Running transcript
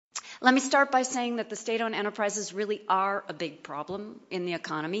Let me start by saying that the state-owned enterprises really are a big problem in the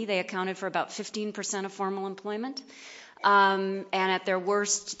economy. They accounted for about 15% of formal employment. And at their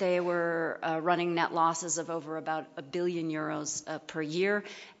worst, they were running net losses of over about €1 billion per year,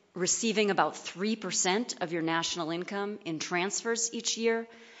 receiving about 3% of your national income in transfers each year,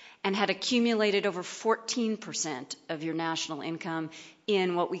 and had accumulated over 14% of your national income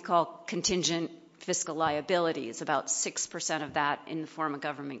in what we call contingent fiscal liabilities, about 6% of that in the form of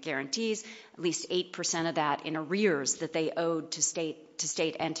government guarantees, at least 8% of that in arrears that they owed to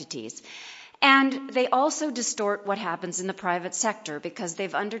state entities. And they also distort what happens in the private sector because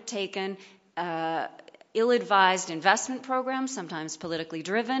they've undertaken ill-advised investment programs, sometimes politically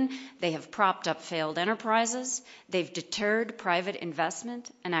driven. They have propped up failed enterprises. They've deterred private investment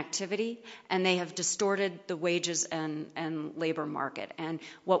and activity, and they have distorted the wages and labor market. And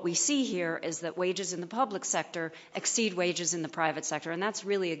what we see here is that wages in the public sector exceed wages in the private sector, and that's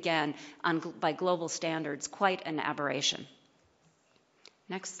really, again, by global standards, quite an aberration.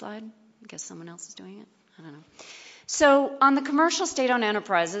 Next slide. I guess someone else is doing it. I don't know. So on the commercial state-owned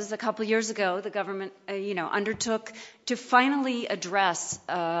enterprises, a couple years ago, the government, undertook to finally address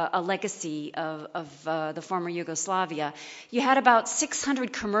a legacy of the former Yugoslavia. You had about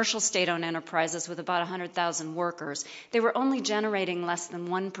 600 commercial state-owned enterprises with about 100,000 workers. They were only generating less than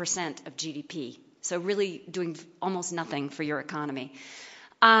 1% of GDP, so really doing almost nothing for your economy.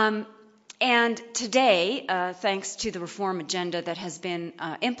 And today, thanks to the reform agenda that has been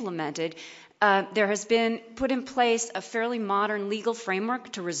implemented, there has been put in place a fairly modern legal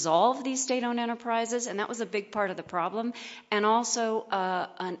framework to resolve these state-owned enterprises, and that was a big part of the problem, and also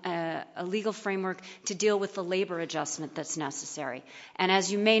a legal framework to deal with the labor adjustment that's necessary. And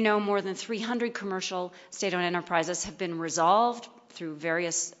as you may know, more than 300 commercial state-owned enterprises have been resolved through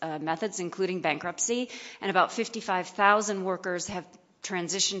various methods, including bankruptcy, and about 55,000 workers have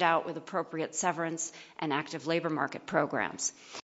transitioned out with appropriate severance and active labor market programs.